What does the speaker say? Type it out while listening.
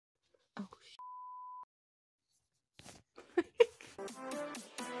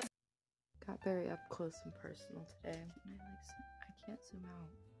very up close and personal today. I can't zoom out.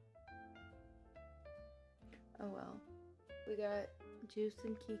 Oh well. We got Juice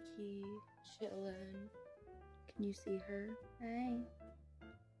and Kiki chilling. Can you see her? Hi.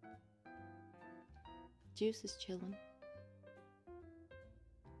 Juice is chilling.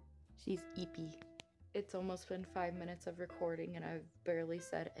 She's eepy. It's almost been 5 minutes of recording and I've barely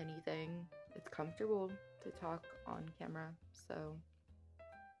said anything. It's comfortable to talk on camera, so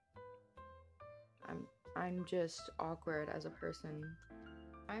I'm just awkward as a person.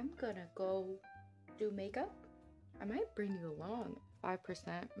 I'm gonna go do makeup. I might bring you along.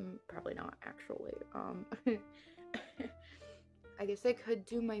 5%, probably not actually. I guess I could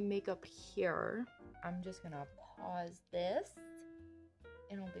do my makeup here. I'm just gonna pause this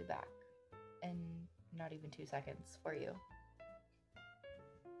and I'll be back in not even 2 seconds for you.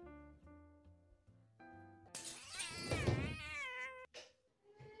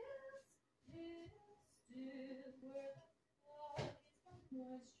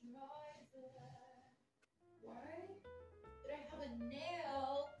 Why did I have a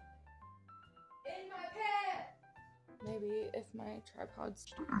nail in my pants? Maybe if my tripod's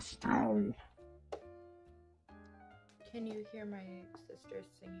still. Can you hear my sister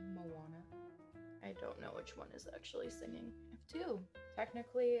singing Moana? I don't know which one is actually singing. I have 2.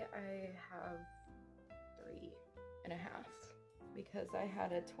 Technically, I have 3.5 because I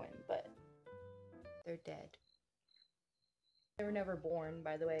had a twin, but they're dead. They were never born,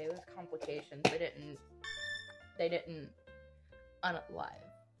 by the way. It was complications. They didn't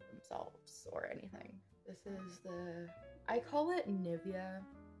unalive themselves or anything. This is the, I call it Nivea.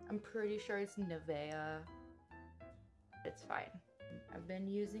 I'm pretty sure it's Nivea. It's fine. I've been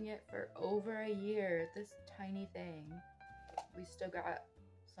using it for over a year. This tiny thing. We still got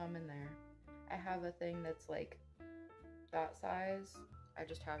some in there. I have a thing that's like that size. I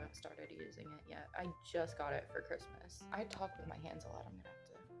just haven't started using it yet. I just got it for Christmas. I talk with my hands a lot. I'm gonna have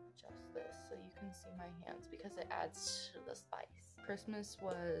to adjust this so you can see my hands because it adds to the spice. Christmas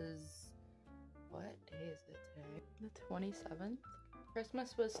was, what day is it today? The 27th?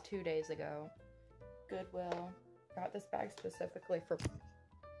 Christmas was 2 days ago. Goodwill. Got this bag specifically for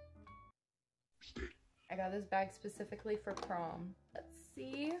prom. Let's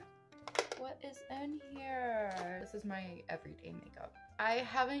see what is in here. This is my everyday makeup. I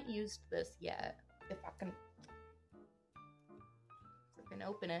haven't used this yet. If I can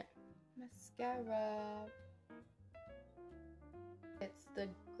open it. Mascara. It's the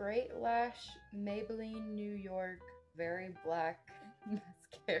Great Lash Maybelline New York Very Black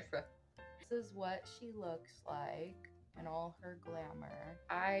Mascara. This is what she looks like in all her glamour.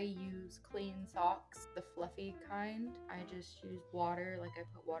 I use clean socks, the fluffy kind. I just use water, like I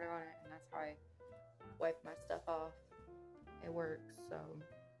put water on it and that's how I wipe my stuff off. It works, so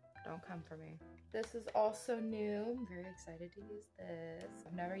don't come for me. This is also new. I'm very excited to use this.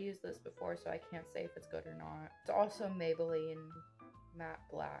 I've never used this before, so I can't say if it's good or not. It's also Maybelline Matte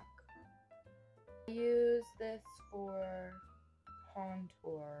Black. I use this for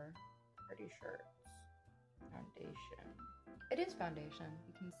contour. Pretty sure it's foundation. It is foundation.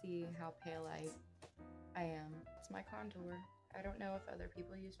 You can see how pale I am. It's my contour. I don't know if other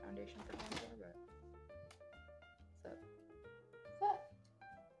people use foundation for contour, but what's up?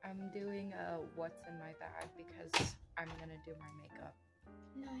 I'm doing a what's in my bag because I'm gonna do my makeup.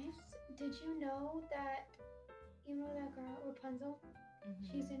 Nice. Did you know that, you know that girl Rapunzel?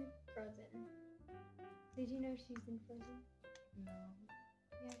 Mm-hmm. She's in Frozen. Did you know she's in Frozen? No.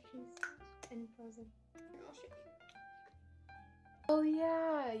 Yeah, she's in Frozen. Here, I'll show you. Oh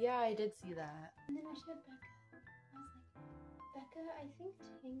yeah, I did see that. And then I showed Becca. I was like, Becca, I think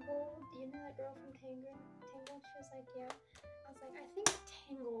Tangled, you know that girl from Tangled? She was like, yeah. I was like, I think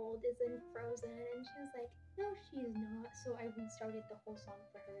Tangled is in Frozen. And she was like, no, she is not. So I restarted the whole song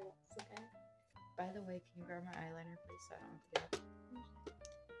for her. That's okay. By the way, can you grab my eyeliner, please, so I don't forget?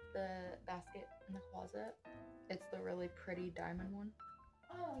 The basket in the closet. It's the really pretty diamond one.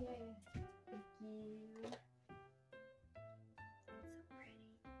 Oh, yeah. Thank you. So pretty.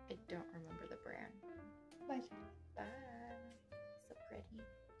 I don't remember the brand. Bye. Bye. So pretty.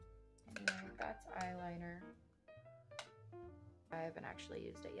 Anyway, that's eyeliner. I haven't actually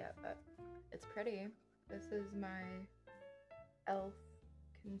used it yet, but it's pretty. This is my e.l.f.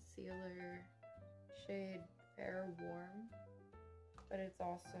 concealer shade Fair Warm. But it's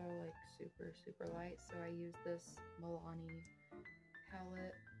also like super light, so I use this Milani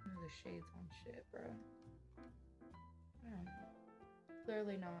palette. The shades on shit, bro. I don't know.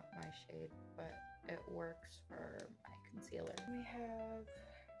 Clearly not my shade, but it works for my concealer. We have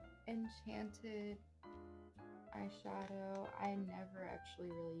Enchanted eyeshadow. I never actually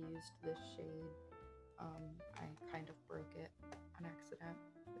really used this shade. I kind of broke it on accident.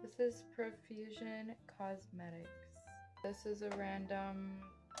 This is Profusion Cosmetics. This is a random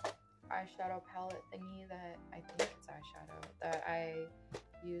eyeshadow palette thingy that I think it's eyeshadow that I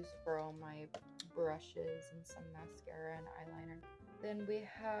use for all my brushes and some mascara and eyeliner. Then we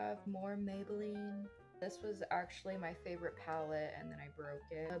have more Maybelline. This was actually my favorite palette and then I broke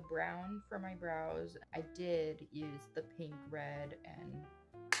it. A brown for my brows. I did use the pink, red, and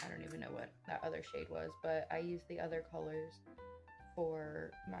I don't even know what that other shade was, but I used the other colors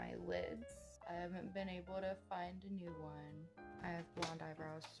for my lids. I haven't been able to find a new one. I have blonde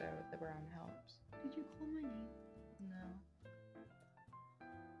eyebrows, so the brown helps. Did you call my name? No.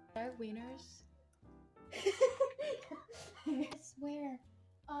 I have wieners. I swear.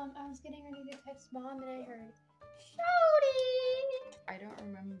 I was getting ready to text mom and I heard Shawty! I don't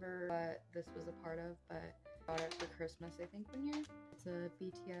remember what this was a part of, but I got it for Christmas, I think, one year. It's a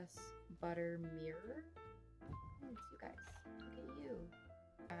BTS butter mirror. Oh, it's you guys. Look at you.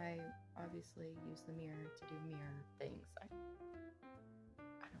 I obviously use the mirror to do mirror things. I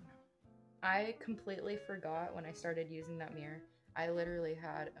don't know. I completely forgot when I started using that mirror. I literally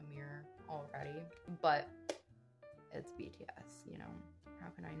had a mirror already, but it's BTS, you know. How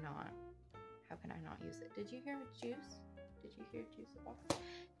can I not use it? Did you hear Juice? Did you hear Juice at all?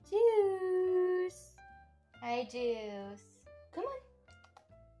 Juice! Hi, Juice. Come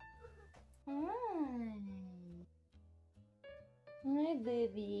on. Hi,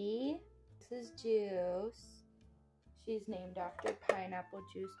 baby. This is Juice. She's named after pineapple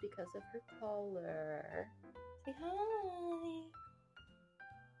juice because of her color. Say hi.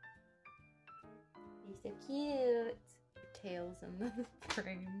 You're so cute. Tails in the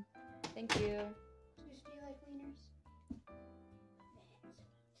frame. Thank you. Juice, do you like wieners?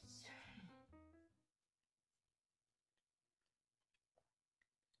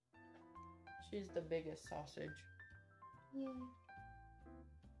 She's the biggest sausage. Yeah.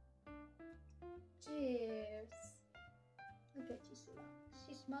 Juice. Look at you.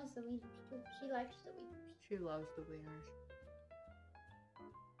 She smells the wieners too. She likes the wieners. She loves the wieners.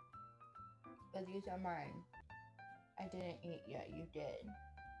 But these are mine. I didn't eat yet. You did.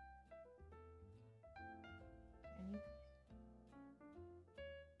 Any?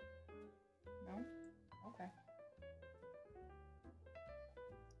 No? Okay.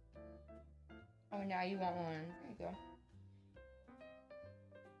 Oh, now you want one. There you go.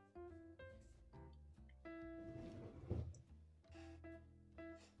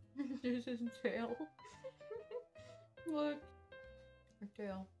 This is tail. Look. Her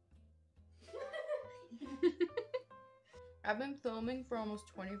tail. I've been filming for almost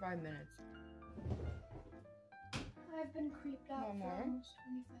 25 minutes. I've been creeped out One for more? almost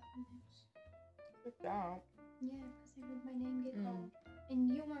 25 minutes. Good job. Yeah, because I heard my name get called. And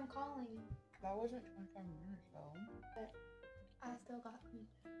you weren't calling. That wasn't 25 minutes though. But I still got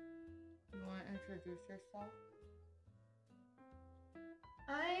creeped out. You want to introduce yourself?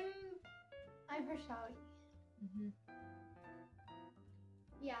 I'm her Shawty.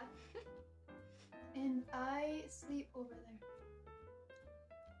 Yeah. And I sleep over there.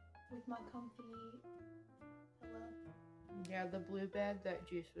 With my comfy pillow. Yeah, the blue bed that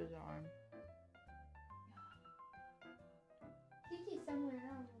Juice was on. Kiki's somewhere, I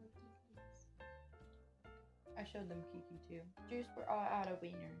don't know where Kiki is. I showed them Kiki too. Juice, we're all out of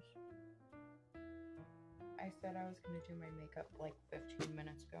wieners. I said I was going to do my makeup like 15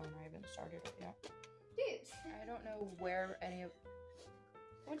 minutes ago and I haven't started it yet. Dude! I don't know where any of...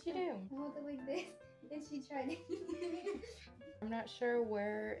 What'd you do? I hold it like this, and she tried it. I'm not sure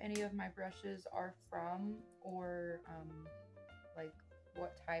where any of my brushes are from or like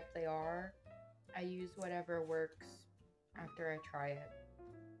what type they are. I use whatever works after I try it.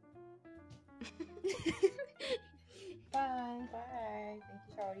 Bye. Bye. Thank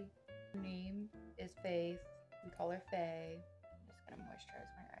you, Shawty. Her name is Faith. We call her Faye. I'm just gonna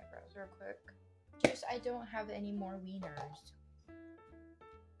moisturize my eyebrows real quick. Just, I don't have any more wieners.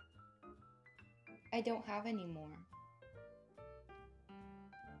 I don't have any more.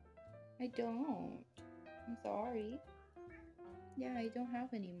 I don't. I'm sorry. Yeah, I don't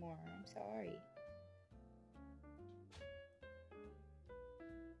have any more. I'm sorry.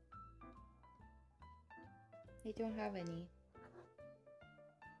 I don't have any.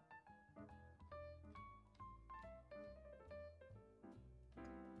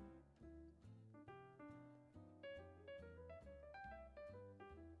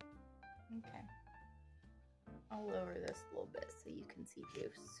 Okay. I'll lower this a little bit so you can see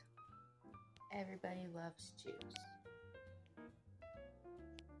Juice. Everybody loves Juice.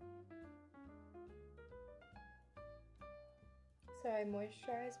 So I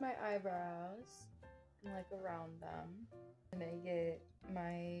moisturize my eyebrows and like around them. And I get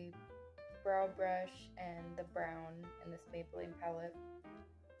my brow brush and the brown in this Maybelline palette.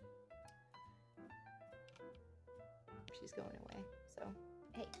 She's going away, so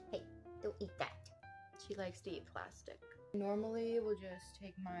hey, don't eat that. She likes to eat plastic. Normally we'll just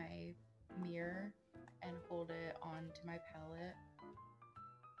take my mirror and hold it onto my palette.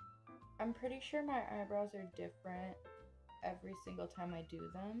 I'm pretty sure my eyebrows are different every single time I do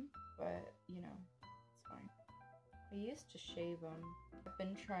them, but you know, it's fine. I used to shave them. I've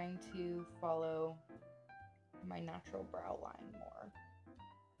been trying to follow my natural brow line more.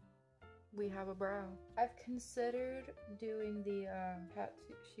 We have a brow. I've considered doing the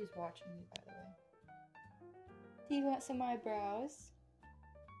tattoo. She's watching me, by the way. Do you want some eyebrows?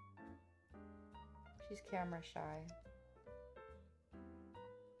 She's camera shy.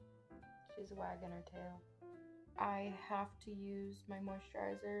 She's wagging her tail. I have to use my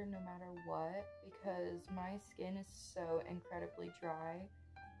moisturizer no matter what because my skin is so incredibly dry.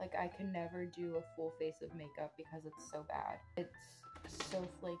 Like, I can never do a full face of makeup because it's so bad. It's so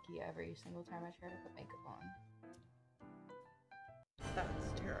flaky every single time I try to put makeup on.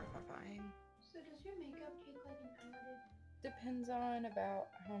 That's terrifying. So does your makeup take like an hour? Depends on about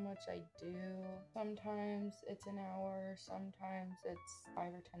how much I do. Sometimes it's an hour, sometimes it's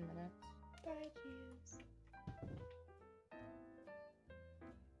 5 or 10 minutes. Bye, juice.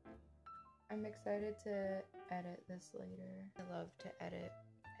 I'm excited to edit this later. I love to edit.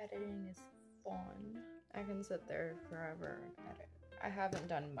 Editing is fun. I can sit there forever and edit. I haven't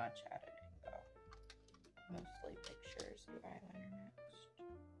done much editing though. Mostly pictures. Do eyeliner next.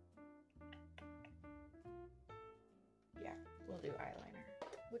 Yeah, we'll do eyeliner.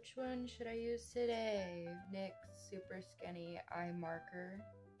 Which one should I use today? NYX Super Skinny Eye Marker.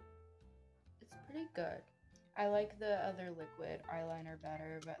 It's pretty good. I like the other liquid eyeliner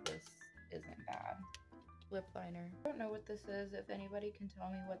better, but this isn't bad. Lip liner. I don't know what this is. If anybody can tell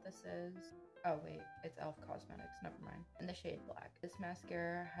me what this is. Oh wait, it's e.l.f. Cosmetics, never mind. In the shade black. This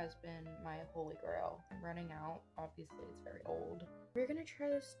mascara has been my holy grail. I'm running out. Obviously it's very old. We're gonna try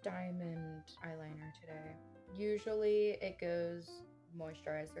this diamond eyeliner today. Usually it goes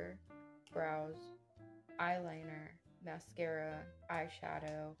moisturizer, brows, eyeliner, mascara,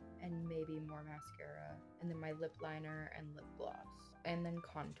 eyeshadow, and maybe more mascara, and then my lip liner and lip gloss, and then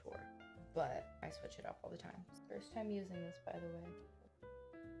contour. But I switch it up all the time. First time using this, by the way.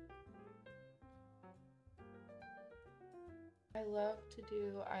 I love to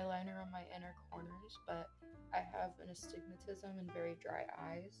do eyeliner on my inner corners, but I have an astigmatism and very dry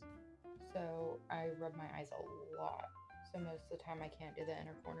eyes, so I rub my eyes a lot. So most of the time I can't do the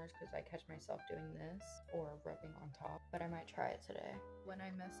inner corners because I catch myself doing this or rubbing on top, but I might try it today. When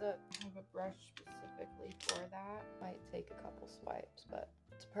I mess up, I have a brush specifically for that. Might take a couple swipes, but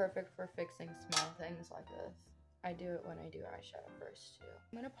it's perfect for fixing small things like this. I do it when I do eyeshadow first too.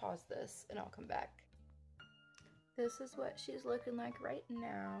 I'm gonna pause this and I'll come back. This is what she's looking like right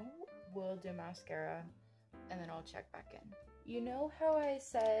now. We'll do mascara and then I'll check back in. You know how I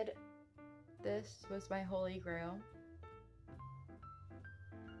said this was my holy grail?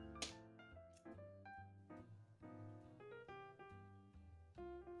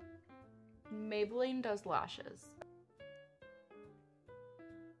 Maybelline does lashes.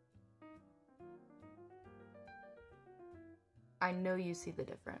 I know you see the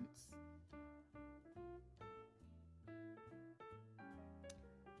difference.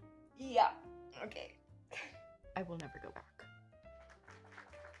 Yeah, okay. I will never go back.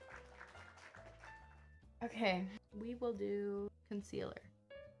 Okay, we will do concealer.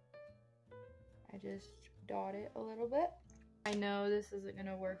 I just dot it a little bit. I know this isn't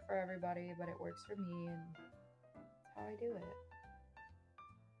gonna work for everybody, but it works for me, and that's how I do it.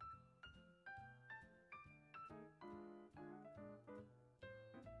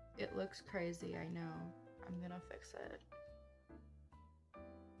 It looks crazy, I know. I'm gonna fix it.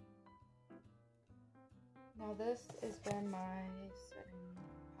 Now this is where my setting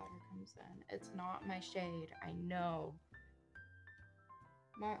powder comes in. It's not my shade, I know.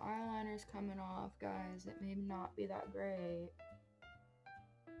 My eyeliner's coming off, guys. It may not be that great.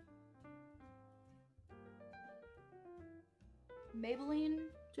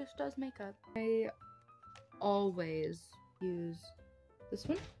 Maybelline just does makeup. I always use this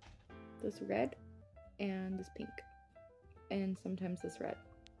one, this red, and this pink, and sometimes this red.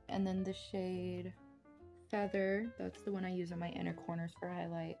 And then the shade Feather, that's the one I use on my inner corners for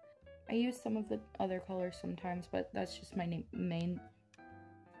highlight. I use some of the other colors sometimes, but that's just my main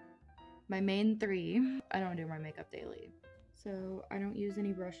three. I don't do my makeup daily, so I don't use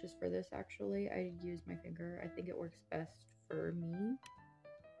any brushes for this actually. I use my finger. I think it works best for me.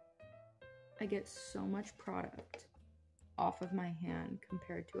 I get so much product off of my hand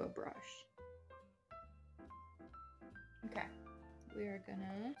compared to a brush. Okay, we are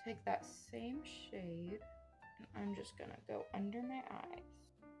gonna take that same shade and I'm just gonna go under my eyes.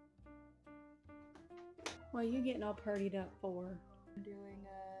 What are you getting all partied up for? I'm doing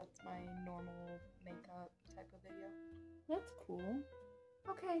it's my normal makeup type of video. That's cool.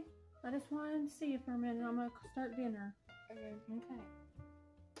 Okay, I just wanted to see you for a minute. I'm gonna start dinner. Okay. Okay.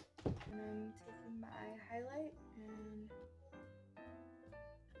 And I'm taking my highlight and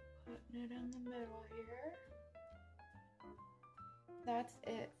putting it in the middle here. That's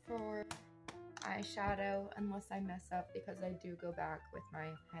it for eyeshadow, unless I mess up, because I do go back with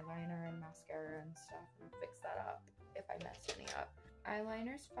my eyeliner and mascara and stuff and fix that up if I mess any up.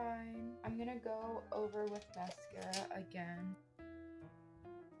 Eyeliner's fine. I'm gonna go over with mascara again.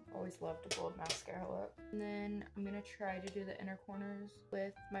 Always love to build mascara look. And then I'm gonna try to do the inner corners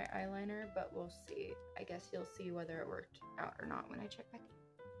with my eyeliner, but we'll see. I guess you'll see whether it worked out or not when I check back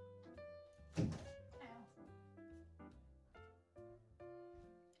in.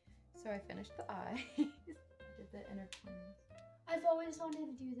 So I finished the eye. I did the inner corners. I've always wanted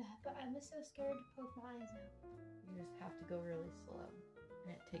to do that, but I'm so scared to poke my eyes out. You just have to go really slow,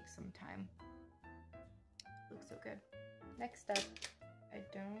 and it takes some time. Looks so good. Next up, I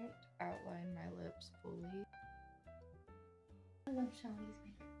don't outline my lips fully. I love Shawty's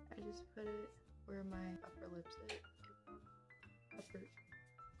makeup. I just put it where my upper lips is.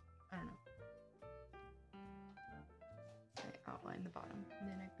 I don't know. I outline the bottom, and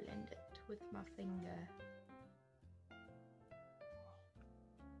then I blend it with my finger.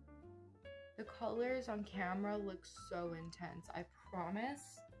 The colors on camera look so intense. I promise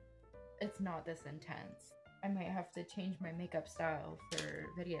it's not this intense. I might have to change my makeup style for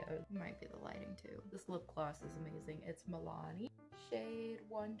video. It might be the lighting too. This lip gloss is amazing. It's Milani. Shade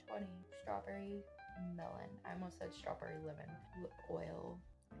 120. Strawberry Melon. I almost said strawberry lemon. Lip oil.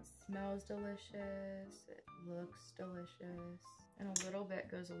 It smells delicious. It looks delicious. And a little bit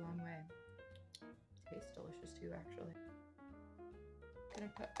goes a long way. Tastes delicious too, actually.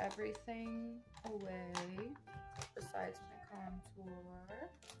 Gonna put everything away besides my contour.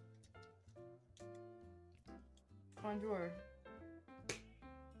 Contour.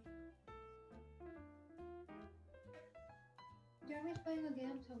 Jeremy's playing a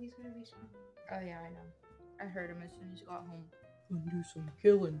game, so he's gonna be strong. Oh yeah, I know. I heard him as soon as he got home. Gonna do some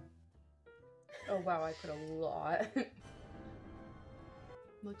killing. Oh wow, I put a lot.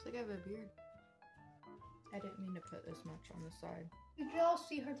 Looks like I have a beard. I didn't mean to put this much on the side. Did y'all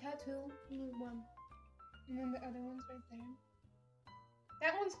see her tattoo? One. And then the other one's right there.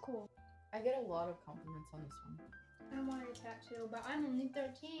 That one's cool. I get a lot of compliments on this one. I want a tattoo, but I'm only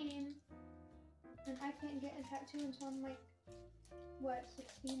 13. And I can't get a tattoo until I'm like, what,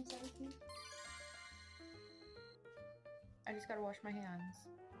 16, 17? I just gotta wash my hands.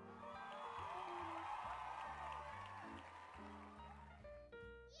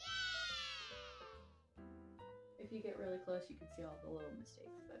 If you get really close, you can see all the little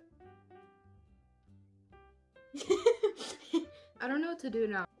mistakes, but... I don't know what to do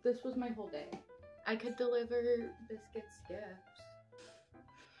now. This was my whole day. I could deliver Biscuit's gifts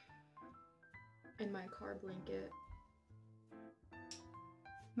in my car blanket.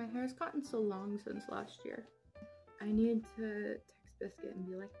 My hair's gotten so long since last year. I need to text Biscuit and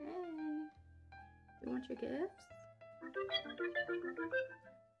be like, hey, you want your gifts?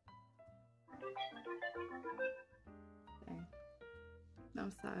 Dang. That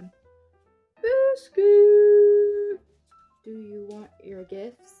was sad. Biscuit! Do you want your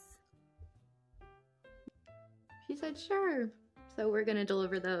gifts? She said sure. So we're gonna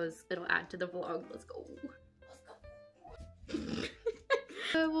deliver those. It'll add to the vlog. Let's go. Let's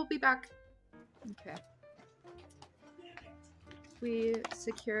go. We'll be back. Okay. We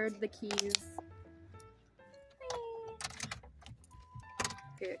secured the keys.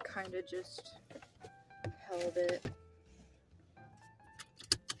 It kind of just held it.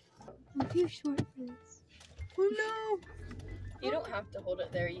 I'm too short for this. Oh no! You don't have to hold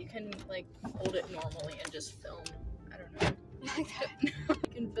it there. You can like hold it normally and just film. I don't know. Like that. You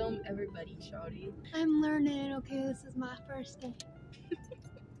can film everybody, Shawty. I'm learning. Okay, this is my first day.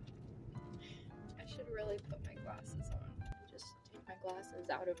 I should really put my glasses on. Just take my glasses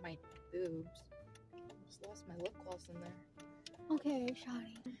out of my boobs. I just lost my lip gloss in there. Okay,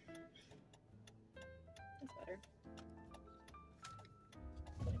 Shawty. That's better.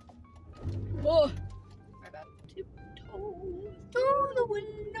 Oh! My bad. Tiptoe through the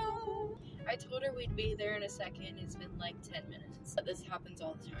window. I told her we'd be there in a second. It's been like 10 minutes. But this happens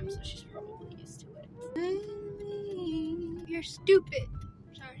all the time, so she's probably used to it. You're stupid.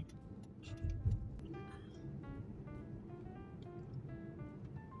 Sorry.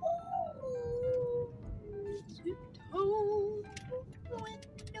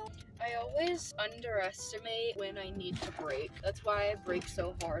 I always underestimate when I need to brake. That's why I brake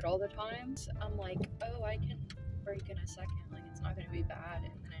so hard all the time. I'm like, oh, I can brake in a second. Like, it's not gonna be bad.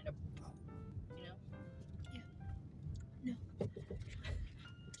 And then I end up, you know? Yeah. No.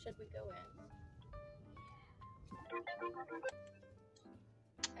 Should we go in?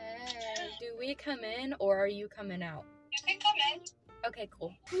 Hey, do we come in or are you coming out? You can come in. Okay,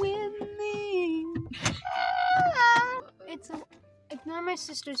 cool. With me. Ignore my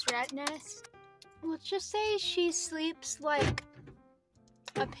sister's rat nest. Let's just say she sleeps like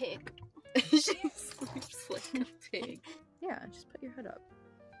a pig. She sleeps like a pig. Yeah, just put your head up.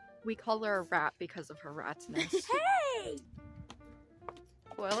 We call her a rat because of her rat's nest. Hey!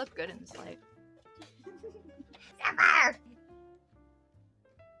 Boy, I look good in this light.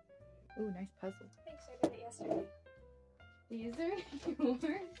 Ooh, nice puzzle. Thanks, I did it yesterday. These are yours.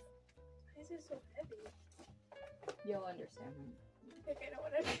 Why is it so heavy? You'll understand them. I think I know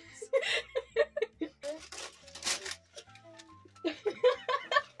what it is.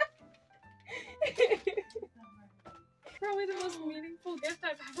 Probably the most meaningful gift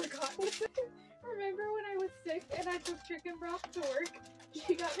I've ever gotten. Remember when I was sick and I took chicken broth to work?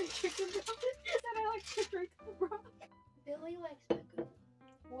 She got me chicken broth and I like to drink the broth. Billy likes Becca.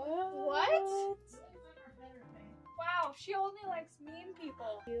 What? Wow, she only likes mean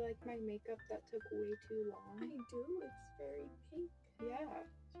people. Do you like my makeup that took way too long? I do, it's very pink. Yeah.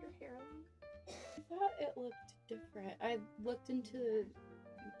 Is your hair long? I thought it looked different. I looked into the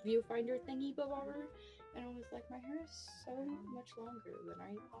viewfinder thingy bobber and I was like, my hair is so much longer than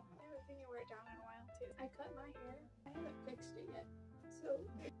I thought. I haven't seen you wear it down in a while too. I cut my hair. I haven't fixed it yet. So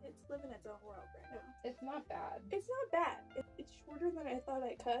it's living its own world right now. It's not bad. It's not bad. It's shorter than I thought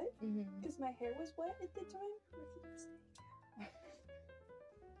I cut Mm-hmm. because my hair was wet at the time.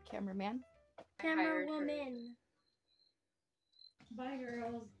 Cameraman. Camera woman. Bye,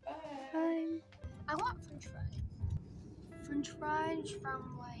 girls. Bye. I want french fries. French fries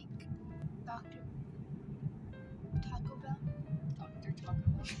from like Dr. Taco Bell. Dr. Taco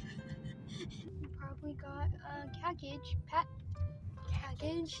Bell. Probably got a package.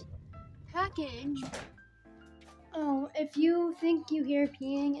 Package. Oh, if you think you hear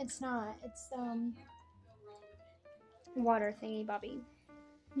peeing, it's not. It's water thingy bobby.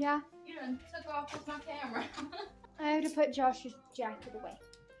 Yeah. You done took off with my camera. I have to put Josh's jacket away.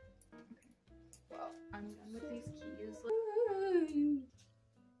 Well, I'm done with these keys.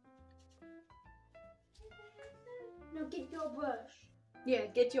 No, get your brush. Yeah,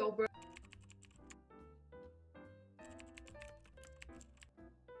 get your brush.